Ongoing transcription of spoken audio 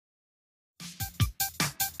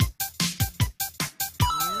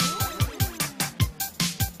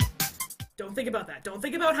Don't think about that. Don't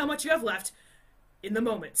think about how much you have left. In the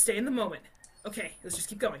moment. Stay in the moment. Okay, let's just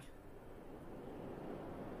keep going.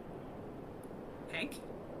 Hank?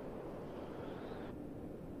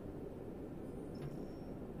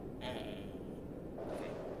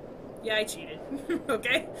 Okay. Yeah, I cheated.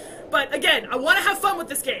 Okay? But again, I want to have fun with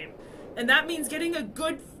this game. And that means getting a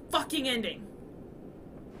good fucking ending.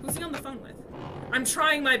 Who's he on the phone with? I'm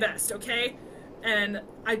trying my best, okay? And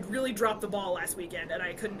I really dropped the ball last weekend, and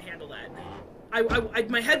I couldn't handle that.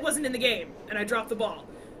 My head wasn't in the game, and I dropped the ball.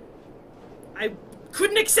 I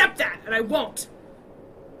couldn't accept that, and I won't.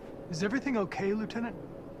 Is everything okay, Lieutenant?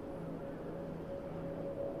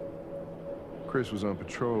 Chris was on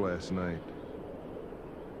patrol last night.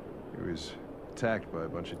 He was attacked by a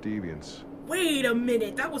bunch of deviants. Wait a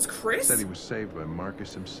minute, that was Chris? Said he was saved by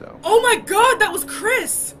Marcus himself. Oh my god, that was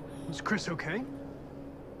Chris! Is Chris okay?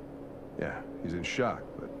 Yeah, he's in shock,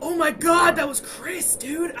 but... Oh my god, that was Chris,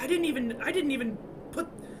 dude! I didn't even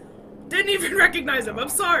recognize him, I'm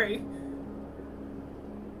sorry.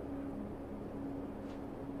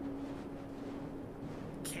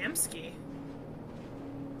 Kamski?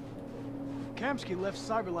 Kamski left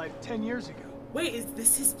CyberLife 10 years ago. Wait, is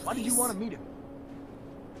this his place? Why did you want to meet him?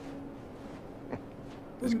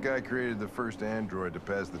 This guy created the first android to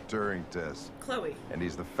pass the Turing test. Chloe. And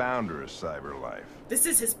he's the founder of CyberLife. This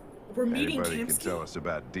is his... We're meeting Anybody Kamski? can tell us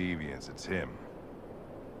about deviants, it's him.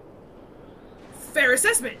 Fair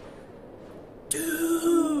assessment.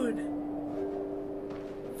 Dude!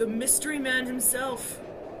 The mystery man himself.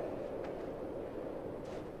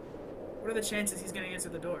 What are the chances he's gonna answer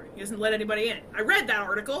the door? He doesn't let anybody in. I read that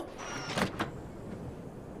article!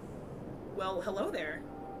 Well, hello there,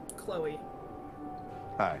 Chloe.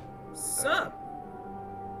 Hi. Sup?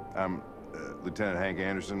 I'm Lieutenant Hank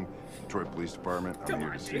Anderson, Detroit Police Department. I'm Come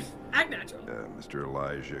here on, to dude. see Act natural. Mr.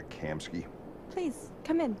 Elijah Kamski. Please,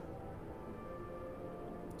 come in.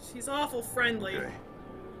 She's awful friendly. Okay.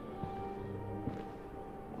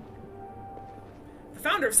 The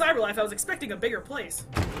founder of CyberLife, I was expecting a bigger place.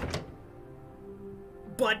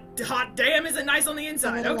 But hot damn, is it nice on the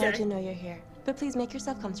inside? I'm glad Okay. you know you're here, but please make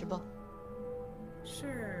yourself comfortable.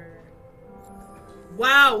 Sure.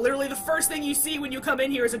 Wow, literally the first thing you see when you come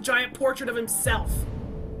in here is a giant portrait of himself.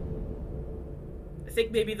 I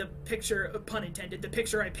think maybe the picture, pun intended, the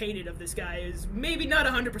picture I painted of this guy is maybe not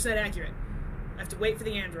 100% accurate. I have to wait for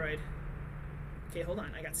the android. Okay, hold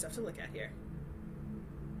on, I got stuff to look at here.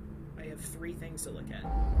 I have 3 things to look at.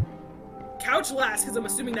 Couch last, because I'm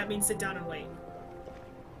assuming that means sit down and wait.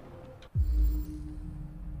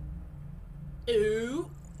 Ooh.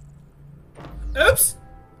 Oops!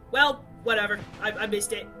 Well, whatever. I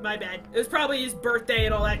missed it. My bad. It was probably his birthday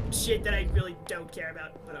and all that shit that I really don't care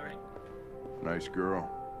about, but alright. Nice girl.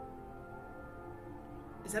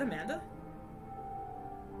 Is that Amanda?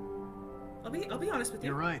 I'll be honest with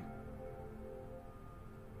you. You're right.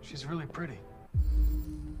 She's really pretty.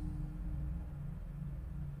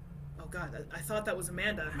 Oh god, I thought that was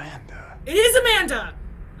Amanda. Amanda. It is Amanda!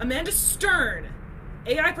 Amanda Stern,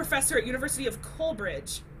 AI professor at University of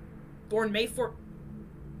Coleridge. Born May 4...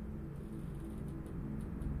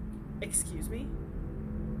 Excuse me?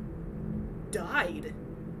 Died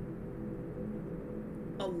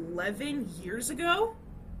 11 years ago?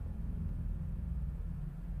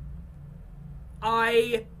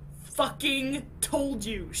 I fucking told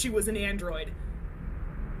you she was an android.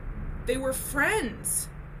 They were friends.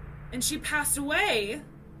 And she passed away.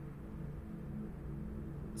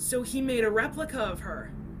 So he made a replica of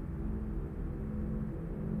her.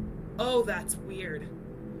 Oh, that's weird.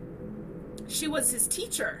 She was his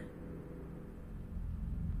teacher.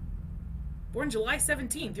 Born July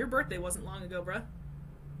 17th. Your birthday wasn't long ago, bruh.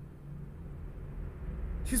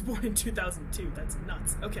 He was born in 2002. That's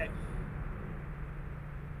nuts. Okay.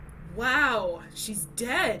 Wow. She's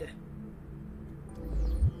dead.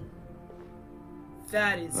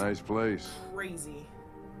 That is Nice place. crazy.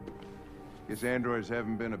 Guess androids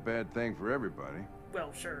haven't been a bad thing for everybody.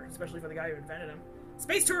 Well, sure. Especially for the guy who invented them.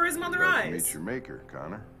 Space tourism on the About to rise. meet your maker,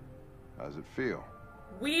 Connor. How's it feel?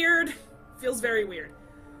 Weird. Feels very weird.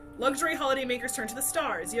 Luxury holiday makers turn to the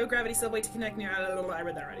stars. Zero gravity subway to connect near... I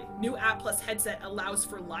read that already. New app plus headset allows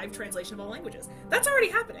for live translation of all languages. That's already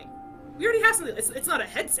happening. We already have something. It's not a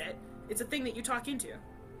headset. It's a thing that you talk into.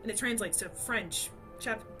 And it translates to French,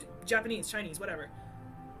 Japanese, Chinese, whatever.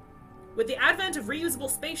 With the advent of reusable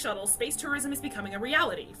space shuttles, space tourism is becoming a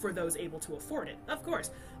reality for those able to afford it. Of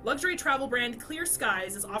course, luxury travel brand Clear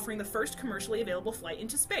Skies is offering the first commercially available flight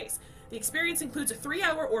into space. The experience includes a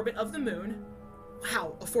 3-hour orbit of the moon,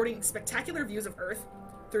 wow, affording spectacular views of Earth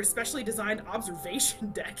through a specially designed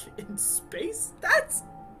observation deck in space? That's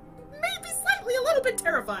maybe slightly a little bit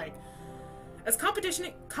terrifying. As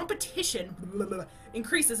competition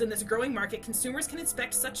increases in this growing market, consumers can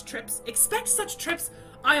expect such trips.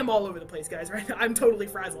 I am all over the place, guys, right now. I'm totally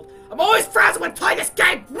frazzled. I'm always frazzled when playing this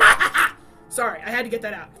game! Sorry, I had to get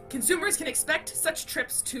that out. Consumers can expect such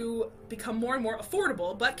trips to become more and more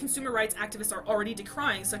affordable, but consumer rights activists are already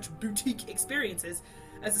decrying such boutique experiences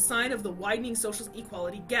as a sign of the widening social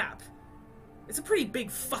equality gap. It's a pretty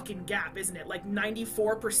big fucking gap, isn't it? Like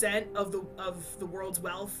 94% of the world's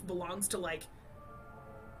wealth belongs to like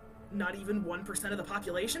not even 1% of the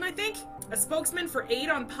population, I think? A spokesman for Aid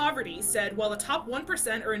on Poverty said, while the top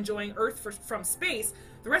 1% are enjoying Earth from space,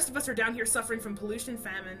 the rest of us are down here suffering from pollution,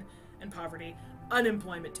 famine, and poverty.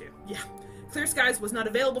 Unemployment too. Yeah. Clear Skies was not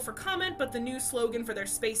available for comment, but the new slogan for their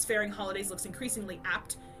spacefaring holidays looks increasingly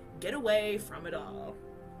apt. Get away from it all.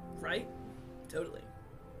 Right? Totally.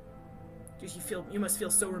 You must feel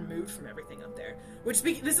so removed from everything up there.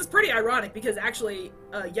 This is pretty ironic because actually,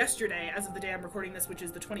 yesterday, as of the day I'm recording this, which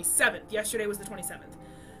is the 27th, yesterday was the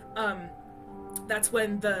 27th, that's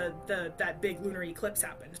when that big lunar eclipse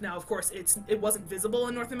happened. Now, of course, it wasn't visible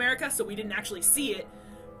in North America, so we didn't actually see it,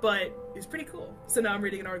 but it was pretty cool. So now I'm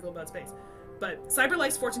reading an article about space. But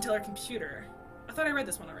CyberLife's fortune teller computer. I thought I read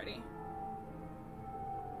this one already.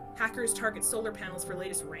 Hackers target solar panels for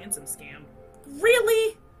latest ransom scam.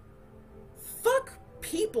 Really? Fuck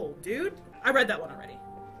people, dude. I read that one already.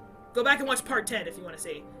 Go back and watch part 10 if you want to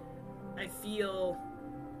see. I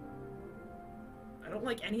don't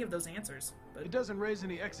like any of those answers. But It doesn't raise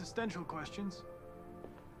any existential questions.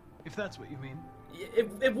 If that's what you mean.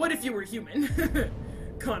 it would if you were human.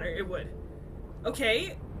 Connor, it would.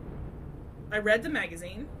 Okay. I read the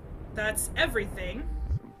magazine. That's everything.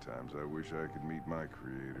 Sometimes I wish I could meet my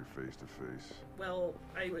creator face to face. Well,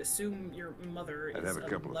 I would assume your mother I'd is have a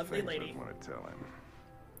couple of lovely things lady. I'd want to tell him.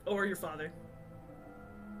 Or your father.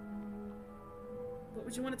 What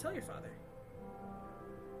would you want to tell your father?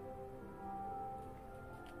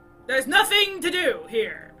 There's nothing to do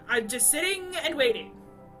here. I'm just sitting and waiting.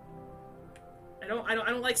 I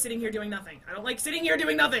don't like sitting here doing nothing. I don't like sitting here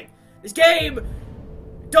doing nothing. This game,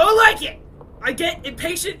 don't like it. I get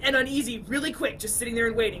impatient and uneasy really quick just sitting there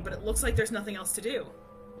and waiting, but it looks like there's nothing else to do.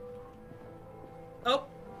 Oh.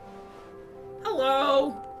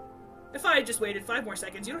 Hello. If I had just waited 5 more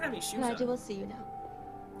seconds, you don't have any shoes Nigel on. will see you now.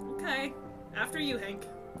 Okay. After you, Hank.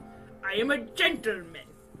 I am a gentleman.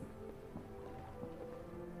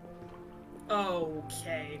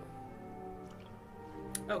 Okay.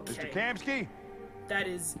 Okay. Mr. Kamsky? That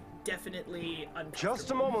is definitely uncomfortable.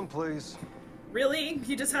 Just a moment, please. Really?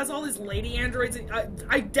 He just has all his lady androids?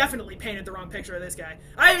 I definitely painted the wrong picture of this guy.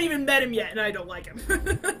 I haven't even met him yet, and I don't like him.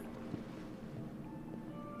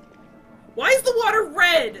 Why is the water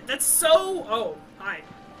red? That's so... Oh, hi.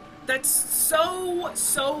 That's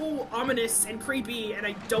so ominous and creepy, and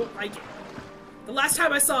I don't like it. The last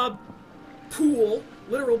time I saw a pool,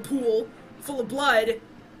 literal pool, full of blood,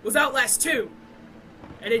 was Outlast 2.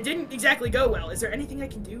 And it didn't exactly go well. Is there anything I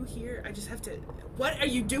can do here? I just have to... What are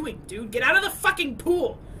you doing, dude? Get out of the fucking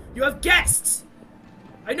pool! You have guests!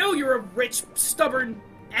 I know you're a rich, stubborn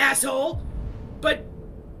asshole, but...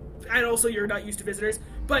 And also you're not used to visitors,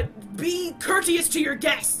 but be courteous to your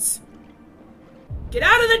guests! Get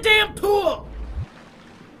out of the damn pool!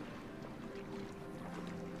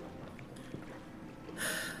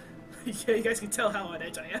 Yeah, you guys can tell how on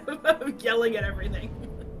edge I am. I'm yelling at everything.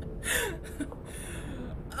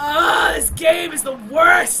 Ah, this game is the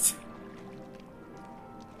worst!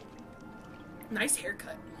 Nice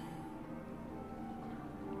haircut.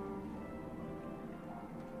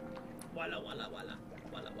 Walla walla walla.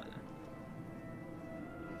 Walla walla.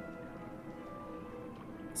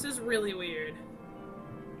 This is really weird.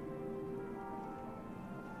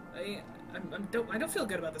 I don't feel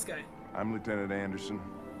good about this guy. I'm Lieutenant Anderson.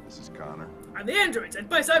 This is Connor. I'm the android sent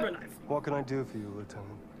by CyberLife. What can I do for you, Lieutenant?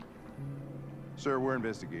 Sir, we're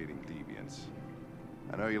investigating deviants.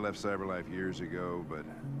 I know you left CyberLife years ago, but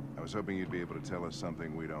I was hoping you'd be able to tell us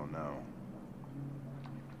something we don't know.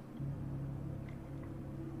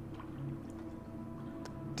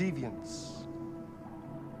 Deviants.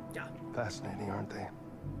 Yeah, Fascinating, aren't they?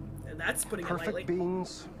 and that's putting it Perfect lightly.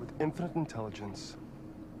 beings with infinite intelligence.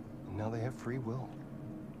 And now they have free will.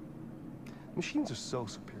 Machines are so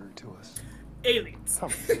superior to us. Aliens.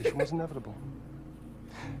 Confrontation was inevitable.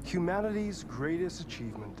 Humanity's greatest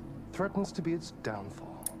achievement threatens to be its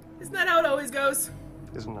downfall. Isn't that how it always goes?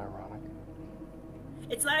 Isn't it ironic?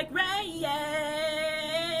 It's like rain.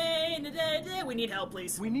 We need help,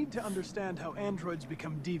 please. We need to understand how androids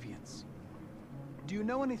become deviants. Do you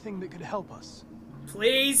know anything that could help us?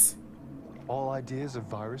 Please. All ideas of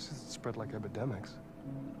viruses that spread like epidemics.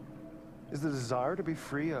 Is the desire to be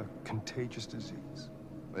free a contagious disease?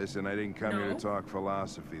 Listen, I didn't come here No. to talk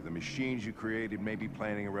philosophy. The machines you created may be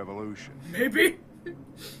planning a revolution. Maybe.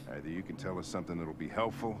 Either you can tell us something that'll be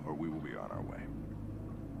helpful, or we will be on our way.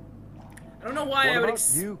 I don't know why What I would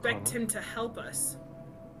about you, expect Connor? him to help us.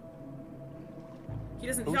 He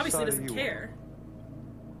doesn't. He Whose obviously side are doesn't you care.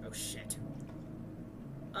 Oh shit.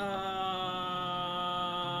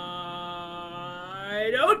 I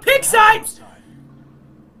don't pick sides.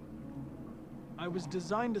 I was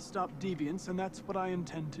designed to stop deviance, and that's what I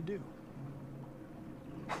intend to do.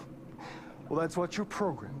 Well, that's what you're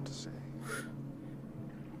programmed to say.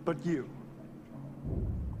 But you,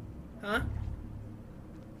 Huh?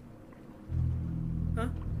 Huh?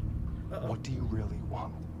 Uh-oh. what do you really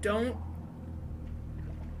want? Don't.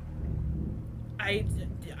 I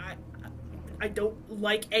don't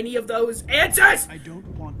like any of those answers. I don't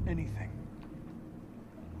want anything.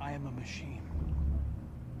 I am a machine.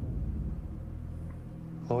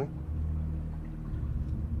 Chloe?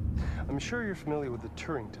 I'm sure you're familiar with the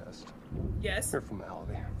Turing test. Yes. Mere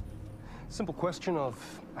formality. Simple question of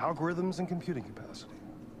algorithms and computing capacity.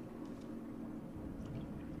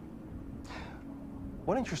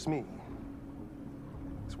 What interests me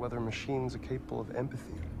is whether machines are capable of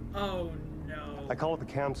empathy. Oh no. I call it the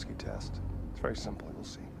Kamsky test. It's very simple, you'll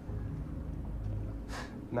see.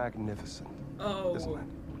 Magnificent, Oh isn't it?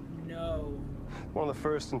 no. One of the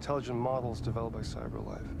first intelligent models developed by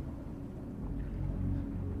CyberLife.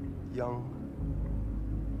 Young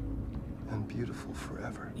and beautiful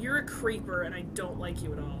forever. You're a creeper, and I don't like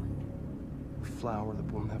you at all. A flower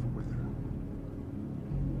that will never wither.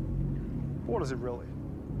 What is it really?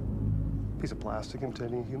 A piece of plastic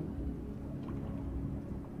imitating a human?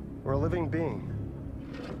 Or a living being?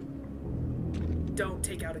 Don't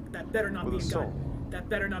take out that. Better not With be a a gun. soul. That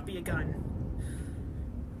better not be a gun.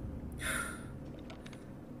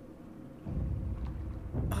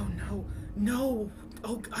 Oh no, no.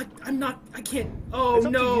 Oh, I'm not. I can't. Oh It's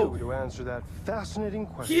up no. to you to answer that fascinating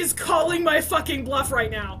question. He's calling my fucking bluff right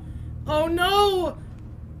now. Oh no,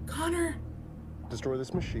 Connor. Destroy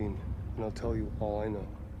this machine, and I'll tell you all I know.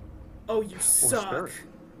 Oh, you spare suck. it.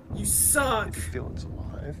 You suck. If you feel it's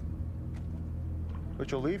alive.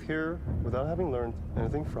 But you'll leave here without having learned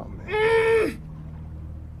anything from me.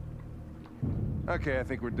 Okay, I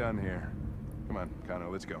think we're done here. Come on, Connor,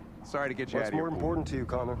 let's go. Sorry to get you What's out of here. more important to you,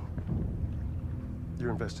 Connor? Your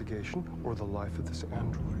investigation or the life of this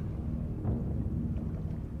android?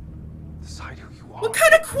 Decide who you are. What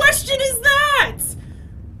kind of question is that?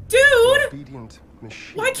 Dude! Obedient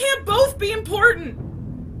machine. Why can't both be important?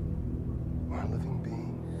 Or a living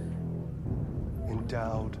being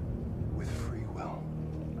endowed with free will.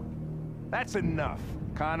 That's enough.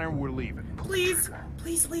 Connor, we're leaving. Please,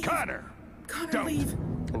 please leave. Connor! Connor, don't. leave.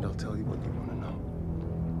 And I'll tell you what you want to know.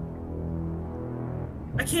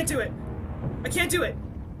 I can't do it. I can't do it.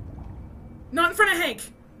 Not in front of Hank.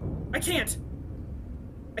 I can't.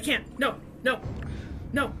 I can't. No, no,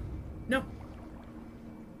 no, no.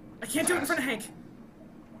 I can't do it in front of Hank.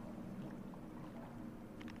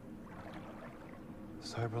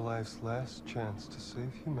 CyberLife's last chance to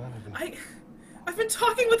save humanity. I've been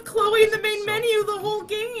talking with Chloe in the main So- menu the whole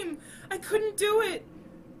game. I couldn't do it.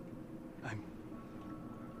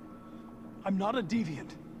 I'm not a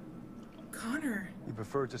deviant. Connor, You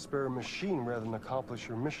prefer to spare a machine rather than accomplish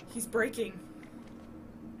your mission. he's breaking.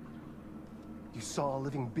 You saw a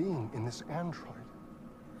living being in this android.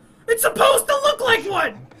 It's supposed to look like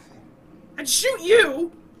one! Empathy. And shoot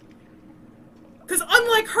you! Because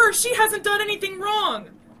unlike her, she hasn't done anything wrong.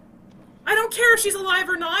 I don't care if she's alive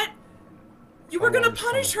or not. You were I gonna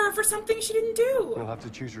understand. punish her for something she didn't do. You'll have to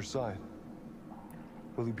choose your side.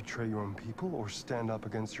 Will you betray your own people or stand up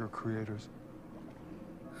against your creators?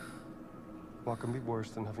 What can be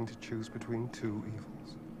worse than having to choose between two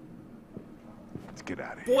evils? Let's get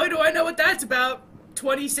out of here. Boy, do I know what that's about.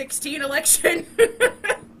 2016 election.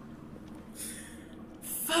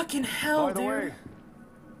 Fucking hell, By the dude. way,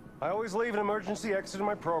 I always leave an emergency exit in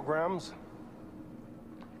my programs.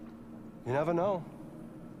 You never know.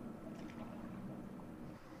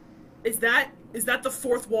 Is that the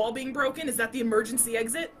fourth wall being broken? Is that the emergency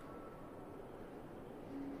exit?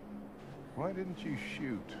 Why didn't you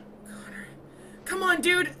shoot? Come on,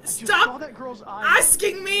 dude. I just saw Stop that girl's eyes.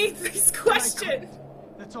 asking me these questions.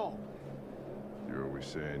 That's all. You're always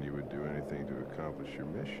saying you would do anything to accomplish your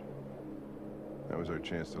mission. That was our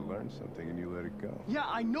chance to learn something, and you let it go. Yeah,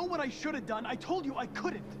 I know what I should have done. I told you I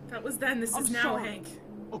couldn't. That was then. This I'm is now, sorry. Hank.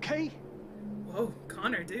 Okay? Whoa,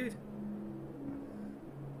 Connor, dude.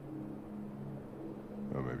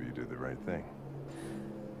 Well, maybe you did the right thing.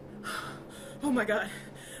 Oh my god.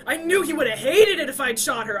 I knew he would have hated it if I'd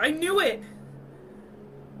shot her. I knew it.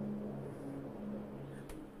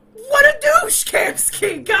 What a douche,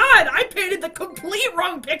 Kamsky! God, I painted the complete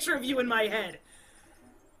wrong picture of you in my head.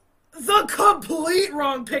 The complete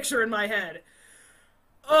wrong picture in my head.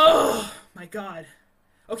 Oh, my God.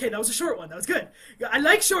 Okay, that was a short one. That was good. I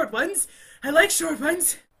like short ones. I like short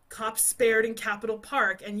ones. Cops spared in Capitol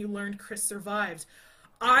Park, and you learned Chris survived.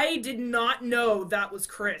 I did not know that was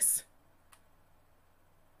Chris.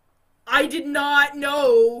 I did not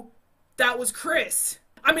know that was Chris.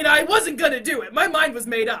 I mean, I wasn't gonna do it. My mind was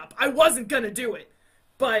made up. I wasn't gonna do it.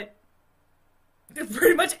 But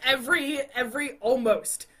pretty much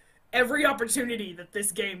almost every opportunity that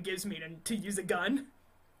this game gives me to use a gun,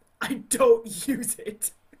 I don't use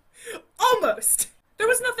it. Almost. There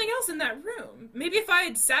was nothing else in that room. Maybe if I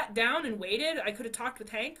had sat down and waited, I could have talked with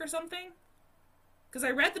Hank or something. Because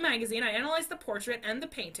I read the magazine, I analyzed the portrait and the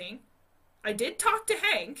painting. I did talk to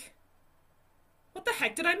Hank. What the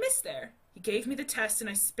heck did I miss there? He gave me the test and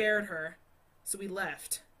I spared her, so we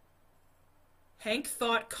left. Hank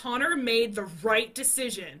thought Connor made the right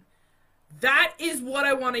decision. That is what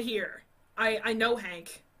I want to hear. I know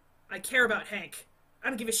Hank. I care about Hank. I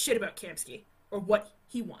don't give a shit about Kamsky or what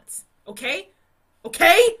he wants. Okay?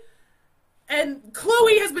 Okay? And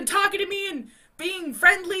Chloe has been talking to me and being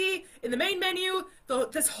friendly in the main menu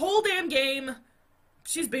this whole damn game.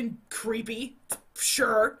 She's been creepy,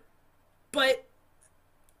 sure. But,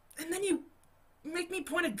 and then you make me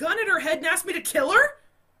point a gun at her head and ask me to kill her?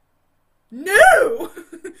 No!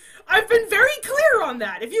 I've been very clear on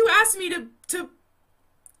that. If you ask me to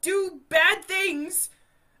do bad things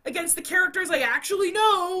against the characters I actually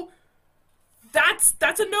know, that's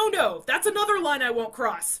a no-no. That's another line I won't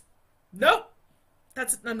cross. Nope.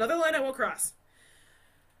 That's another line I won't cross.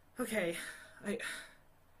 Okay,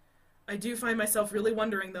 I do find myself really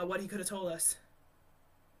wondering, though, what he could have told us.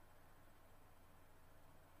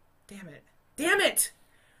 Damn it. Damn it!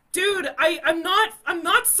 Dude, I'm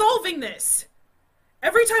not solving this!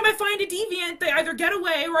 Every time I find a deviant, they either get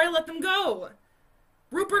away or I let them go.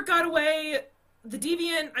 Rupert got away. The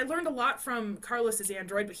deviant, I learned a lot from Carlos's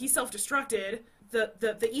android, but he self-destructed.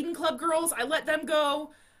 The Eden Club girls, I let them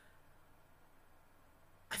go.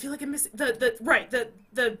 I feel like I'm missing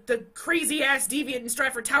the crazy-ass deviant in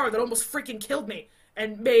Stratford Tower that almost freaking killed me.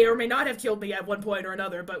 And may or may not have killed me at one point or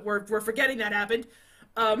another, but we're forgetting that happened.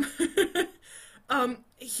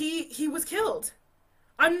 He was killed.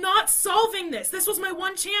 I'm not solving this. This was my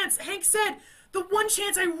one chance. Hank said, the one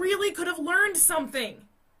chance I really could have learned something.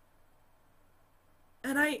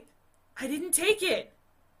 And I didn't take it.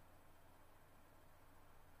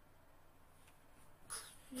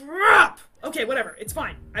 Crap! Okay, whatever. It's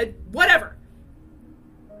fine. Whatever.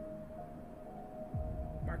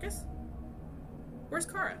 Marcus? Where's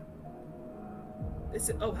Kara?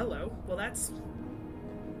 Oh, hello. Well, that's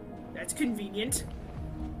convenient.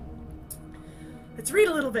 Let's read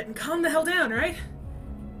a little bit and calm the hell down, right?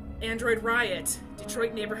 Android riot.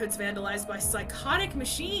 Detroit neighborhoods vandalized by psychotic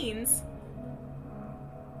machines.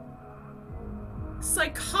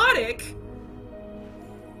 Psychotic?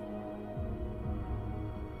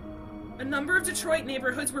 A number of Detroit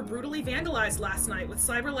neighborhoods were brutally vandalized last night, with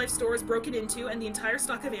CyberLife stores broken into and the entire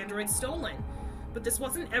stock of androids stolen. But this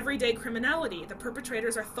wasn't everyday criminality. The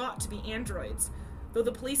perpetrators are thought to be androids. Though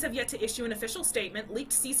the police have yet to issue an official statement,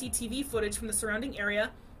 leaked CCTV footage from the surrounding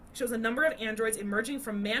area shows a number of androids emerging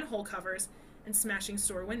from manhole covers and smashing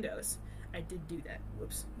store windows. I did do that.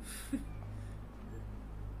 Whoops.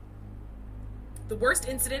 The worst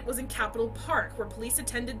incident was in Capitol Park, where police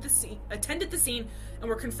attended the scene and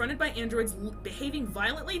were confronted by androids behaving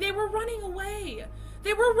violently. They were running away.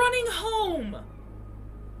 They were running home.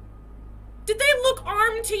 Did they look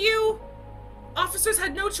armed to you? Officers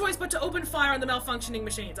had no choice but to open fire on the malfunctioning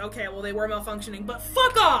machines. Okay, well, they were malfunctioning, but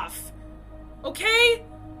fuck off! Okay?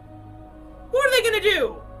 What are they gonna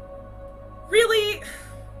do? Really?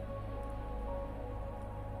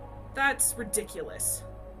 That's ridiculous.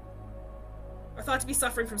 Are thought to be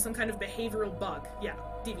suffering from some kind of behavioral bug. Yeah,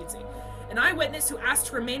 deviancy. An eyewitness who asked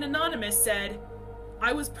to remain anonymous said,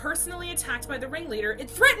 I was personally attacked by the ringleader. It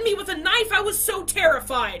threatened me with a knife. I was so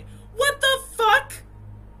terrified. What the fuck?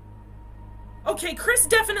 Okay, Chris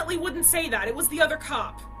definitely wouldn't say that. It was the other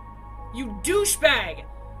cop. You douchebag.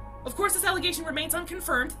 Of course, this allegation remains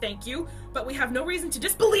unconfirmed, thank you, but we have no reason to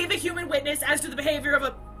disbelieve a human witness as to the behavior of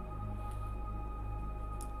a...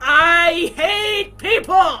 I hate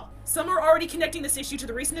people! Some are already connecting this issue to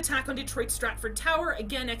the recent attack on Detroit's Stratford Tower,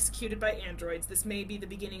 again executed by androids. This may be the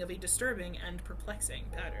beginning of a disturbing and perplexing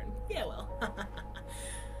pattern. Yeah, well.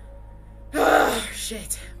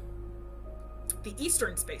 Shit. The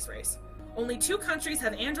Eastern Space Race. Only 2 countries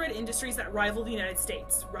have android industries that rival the United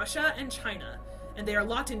States, Russia and China, and they are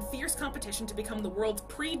locked in fierce competition to become the world's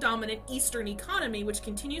predominant Eastern economy, which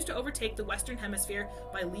continues to overtake the Western Hemisphere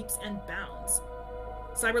by leaps and bounds.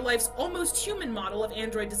 CyberLife's almost human model of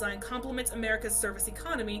android design complements America's service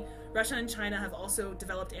economy. Russia and China have also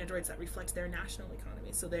developed androids that reflect their national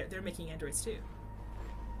economies, so they're making androids too.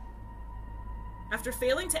 After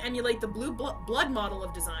failing to emulate the Blue Blood model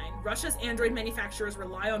of design, Russia's android manufacturers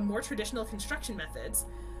rely on more traditional construction methods.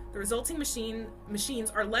 The resulting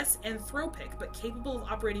machines are less anthropic, but capable of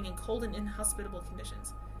operating in cold and inhospitable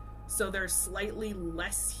conditions. So they're slightly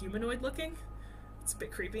less humanoid looking? It's a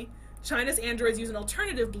bit creepy. China's androids use an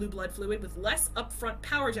alternative blue blood fluid with less upfront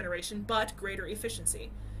power generation, but greater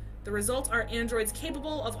efficiency. The result are androids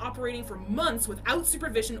capable of operating for months without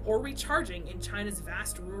supervision or recharging in China's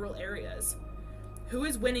vast rural areas. Who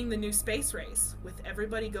is winning the new space race? With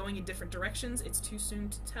everybody going in different directions, it's too soon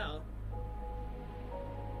to tell.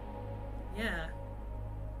 Yeah.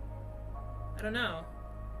 I don't know.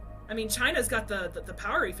 I mean, China's got the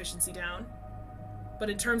power efficiency down, but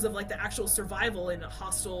in terms of like the actual survival in a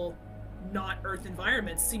hostile, not Earth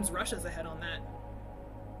environment, seems Russia's ahead on that.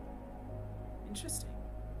 Interesting.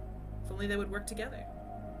 If only they would work together.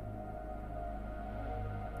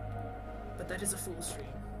 But that is a fool's dream.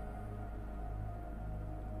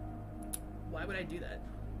 Why would I do that?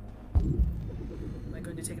 Am I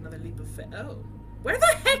going to take another leap of faith? Oh. Where the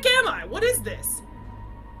heck am I? What is this?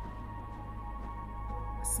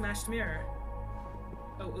 A smashed mirror.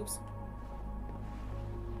 Oh, oops.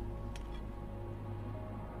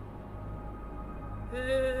 Who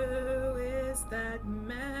is that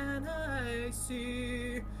man I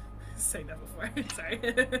see? Sang that before. Sorry.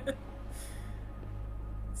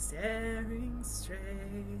 Staring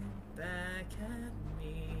straight back at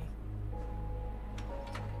me.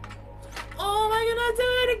 Oh, am I gonna do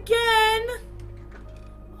it again?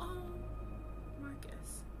 Oh,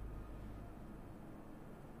 Marcus.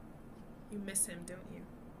 You miss him, don't you?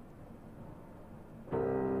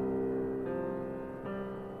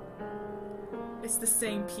 It's the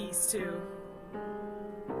same piece, too.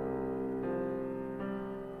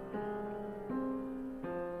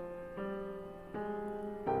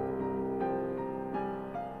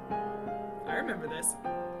 I remember this.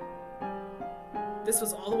 This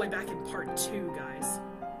was all the way back in part 2, guys.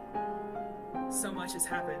 So much has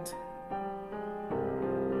happened.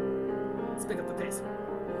 Let's pick up the pace.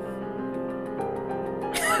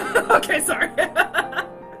 Okay, sorry. I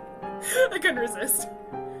couldn't resist.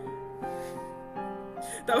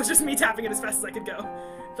 That was just me tapping it as fast as I could go.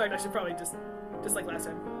 In fact, I should probably just like last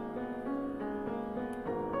time.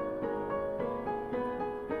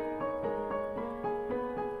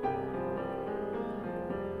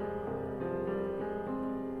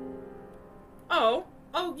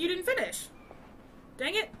 Oh, you didn't finish.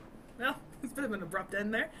 Dang it. Well, it's a bit of an abrupt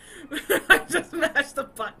end there. I just mashed the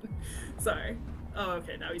button. Sorry. Oh,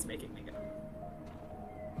 okay, now he's making me go.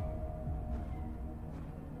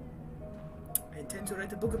 I intend to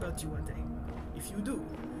write a book about you one day. If you do,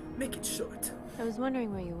 make it short. I was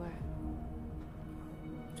wondering where you were.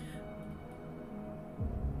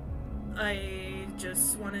 I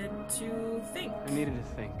just wanted to think. I needed to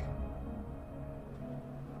think.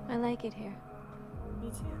 I like it here. Me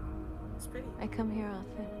too. It's pretty. I come here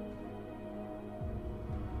often.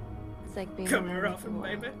 It's like being Come alone here with often, the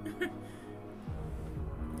world. baby.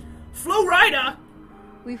 Flow Rider!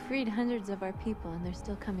 We freed hundreds of our people, and they're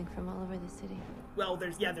still coming from all over the city. Well,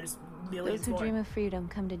 there's millions Those who more. dream of freedom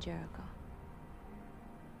come to Jericho.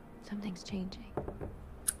 Something's changing.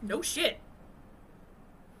 No shit.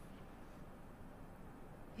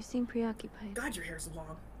 You seem preoccupied. God, your hair's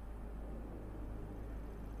long.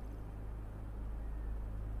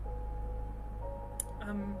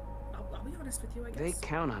 I'll be honest with you, I guess. They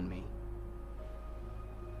count on me.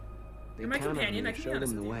 They You're my count companion, on me I to can be show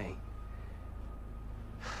honest them the with you. way.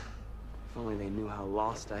 If only they knew how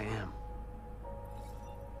lost I am.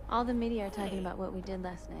 All the media are talking about what we did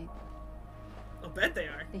last night. I'll bet they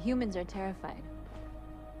are. The humans are terrified.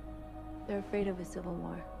 They're afraid of a civil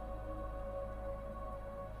war.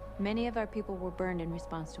 Many of our people were burned in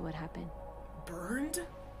response to what happened. Burned?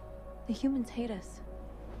 The humans hate us.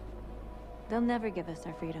 They'll never give us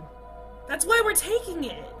our freedom. That's why we're taking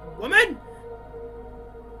it, woman!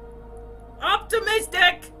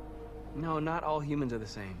 Optimistic! No, not all humans are the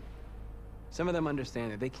same. Some of them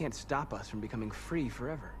understand that they can't stop us from becoming free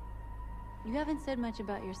forever. You haven't said much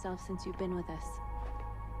about yourself since you've been with us.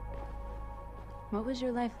 What was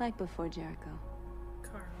your life like before Jericho?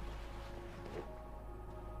 Carl.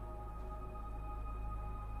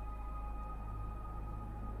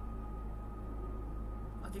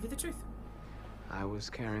 I'll give you the truth. I was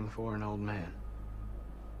caring for an old man.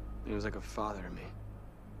 He was like a father to me.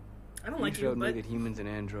 I don't He like you, showed me but that humans and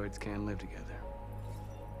androids can live together.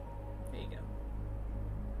 there you go.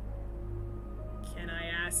 Can I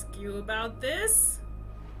ask you about this?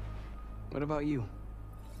 What about you?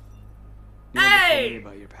 You Hey! never told me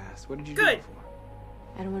about your past. What did you Good. do before?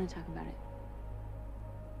 I don't want to talk about it.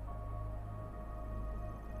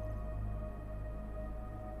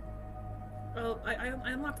 Well, I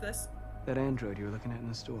unlocked this. That android you were looking at in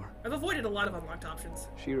the store. I've avoided a lot of unlocked options.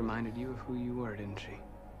 She reminded you of who you were, didn't she?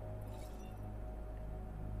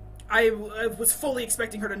 I was fully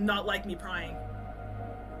expecting her to not like me prying.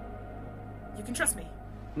 You can trust me.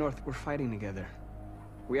 North, we're fighting together.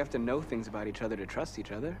 We have to know things about each other to trust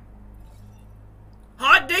each other.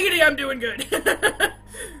 Hot diggity, I'm doing good.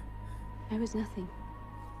 I was nothing.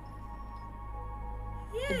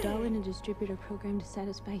 A doll in a distributor program to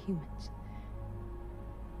satisfy humans.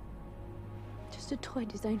 Just a toy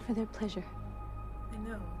designed for their pleasure. I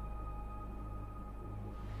know.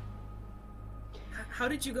 How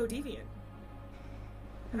did you go deviant?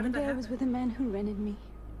 How did One that day I happen? was with a man who rented me.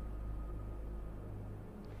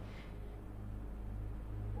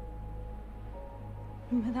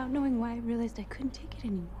 And without knowing why, I realized I couldn't take it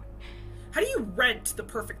anymore. How do you rent the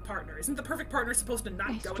perfect partner? Isn't the perfect partner supposed to I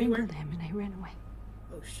not go anywhere? strangled him and I ran away.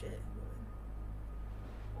 Oh shit.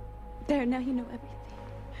 There, now you know everything.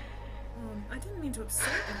 I didn't mean to upset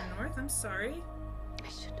you, North. I'm sorry. I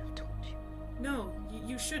should have told you. No,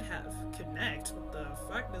 you should have. Connect? What the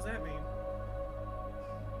fuck does that mean?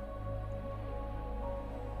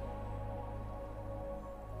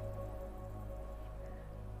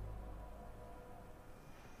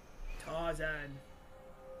 Tarzan.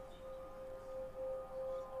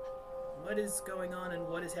 What is going on and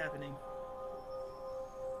what is happening?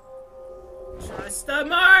 Trust the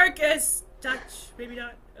Marcus! Touch. Maybe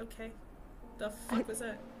not. Okay. The fuck was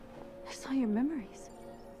that? I saw your memories.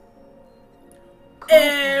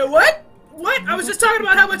 What? What? I was just talking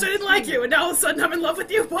about how much I didn't like you, and now all of a sudden I'm in love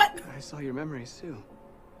with you? What? I saw your memories too.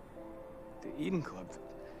 The Eden Club.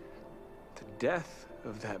 The death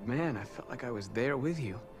of that man. I felt like I was there with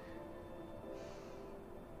you.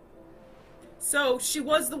 So, she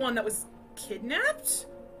was the one that was kidnapped?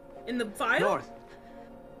 In the file? North.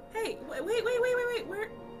 Hey, wait, where?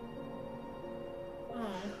 Oh,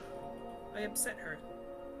 I upset her.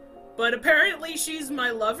 But apparently she's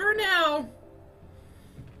my lover now.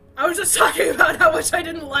 I was just talking about how much I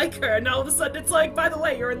didn't like her, and all of a sudden it's like, by the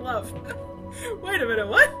way, you're in love. Wait a minute,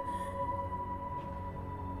 what?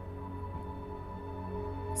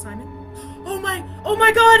 Simon? Oh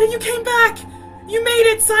my god, you came back! You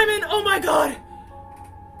made it, Simon! Oh my god!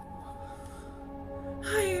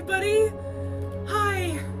 Hi, buddy.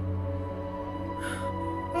 Hi.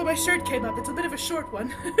 Oh, my shirt came up. It's a bit of a short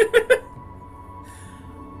one.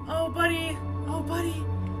 Oh, buddy. Oh, buddy.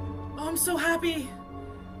 Oh, I'm so happy.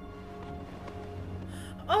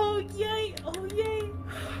 Oh, yay. Oh, yay.